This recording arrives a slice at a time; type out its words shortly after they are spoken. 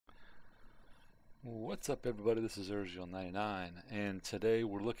What's up, everybody? This is Urziel99, and today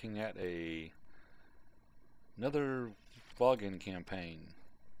we're looking at another login campaign.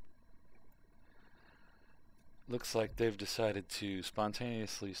 Looks like they've decided to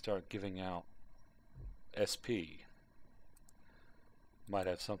spontaneously start giving out SP. Might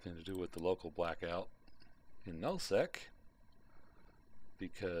have something to do with the local blackout in nullsec,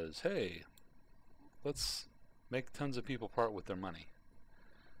 because hey, let's make tons of people part with their money.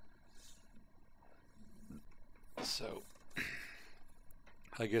 So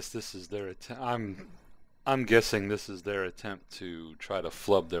I guess this is their attempt. I'm guessing this is their attempt to try to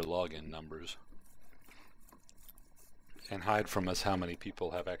flub their login numbers and hide from us how many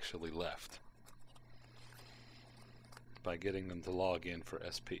people have actually left by getting them to log in for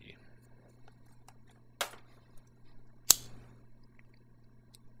SP.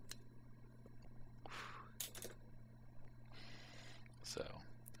 So,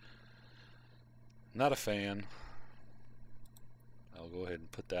 not a fan. I'll go ahead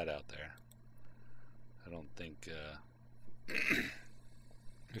and put that out there. I don't think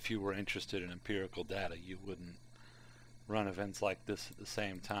if you were interested in empirical data, you wouldn't run events like this at the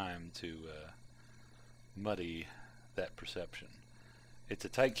same time to muddy that perception. It's a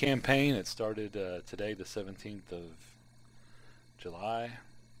tight campaign. It started today, the 17th of July.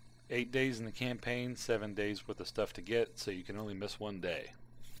 8 days in the campaign, 7 days worth of stuff to get, so you can only miss one day.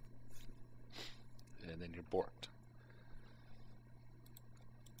 And then you're borked.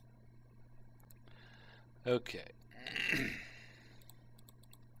 Okay.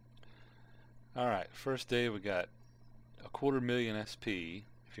 Alright, first day we got 250,000 SP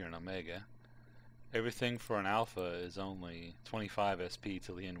if you're an Omega. Everything for an Alpha is only 25 SP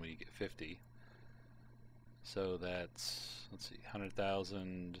till the end when you get 50. So that's, let's see,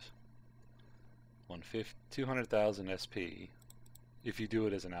 100,000, 150, 200,000 SP if you do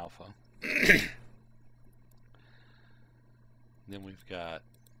it as an Alpha. Then we've got,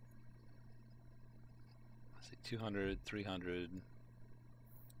 let's see, 200, 300,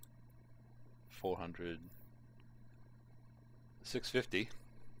 400, 650.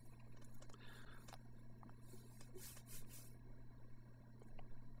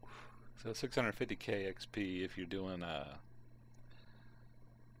 So 650k XP if you're doing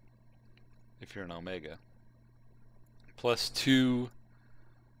if you're an Omega, plus 2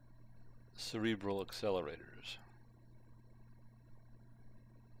 cerebral accelerators.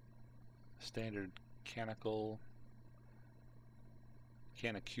 Standard canicule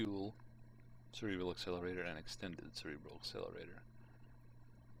cerebral accelerator and extended cerebral accelerator.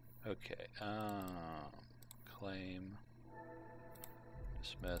 Okay, claim,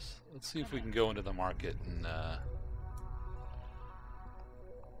 dismiss. Let's see if we can go into the market and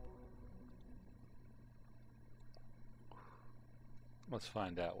let's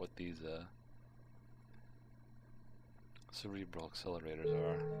find out what these cerebral accelerators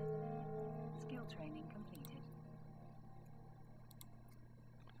are. Skill training completed.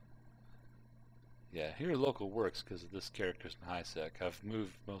 Yeah, here local works because this character's in high sec. I've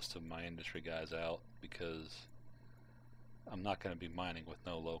moved most of my industry guys out because I'm not going to be mining with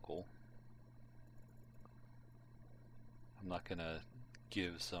no local. I'm not going to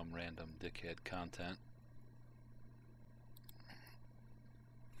give some random dickhead content.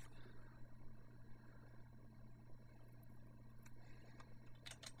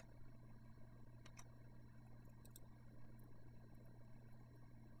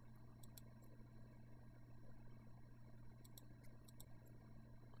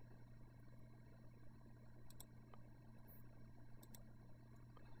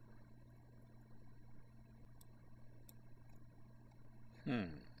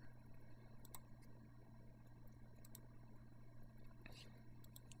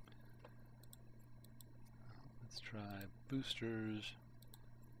 Let's try boosters.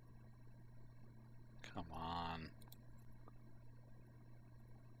 Come on.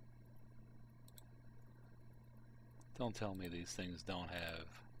 Don't tell me these things don't have...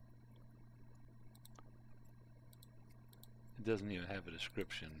 It doesn't even have a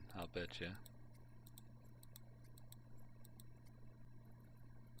description, I'll bet you.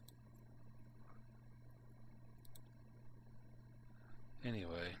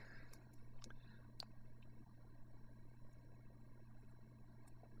 Anyway.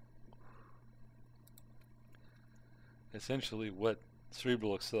 Essentially what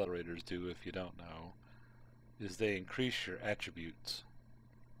cerebral accelerators do, if you don't know, is they increase your attributes.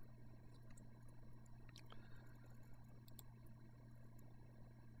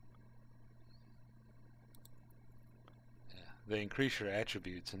 They increase your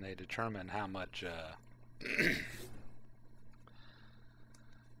attributes and they determine how much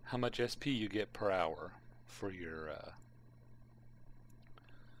how much SP you get per hour for your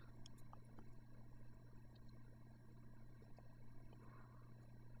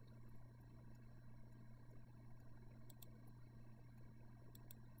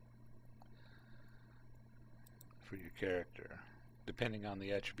character, depending on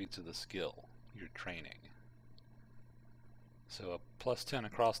the attributes of the skill you're training. So a +10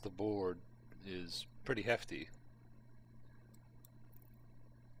 across the board is pretty hefty.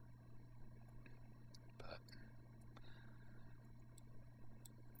 But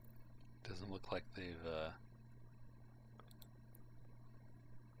doesn't look like they've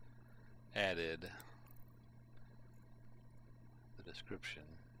added the description.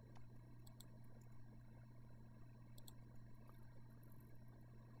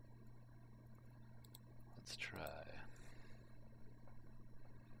 Let's try.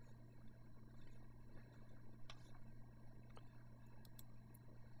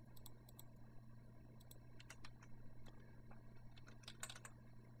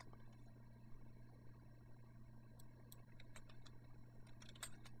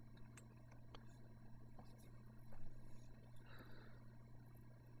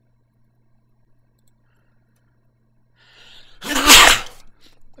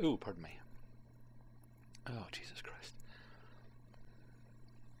 Ooh, pardon me. Oh, Jesus Christ.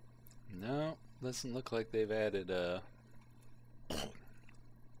 No, doesn't look like they've added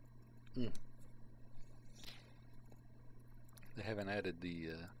They haven't added the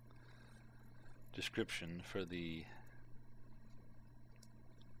description for the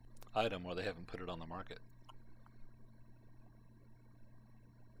item, or they haven't put it on the market.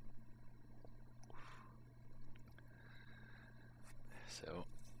 So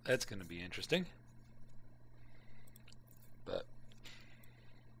that's going to be interesting. But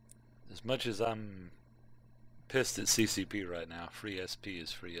as much as I'm pissed at CCP right now, free SP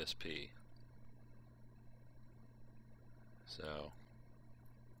is free SP. So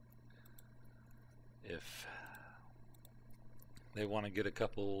if they want to get a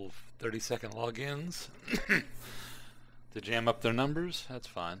couple 30-second logins to jam up their numbers, that's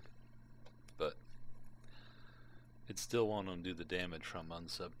fine. But it still won't undo the damage from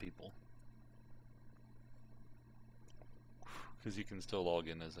unsub people, because you can still log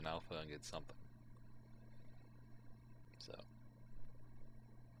in as an alpha and get something. So,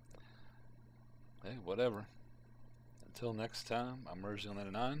 hey, whatever. Until next time, I'm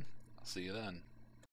Merge099. I'll see you then.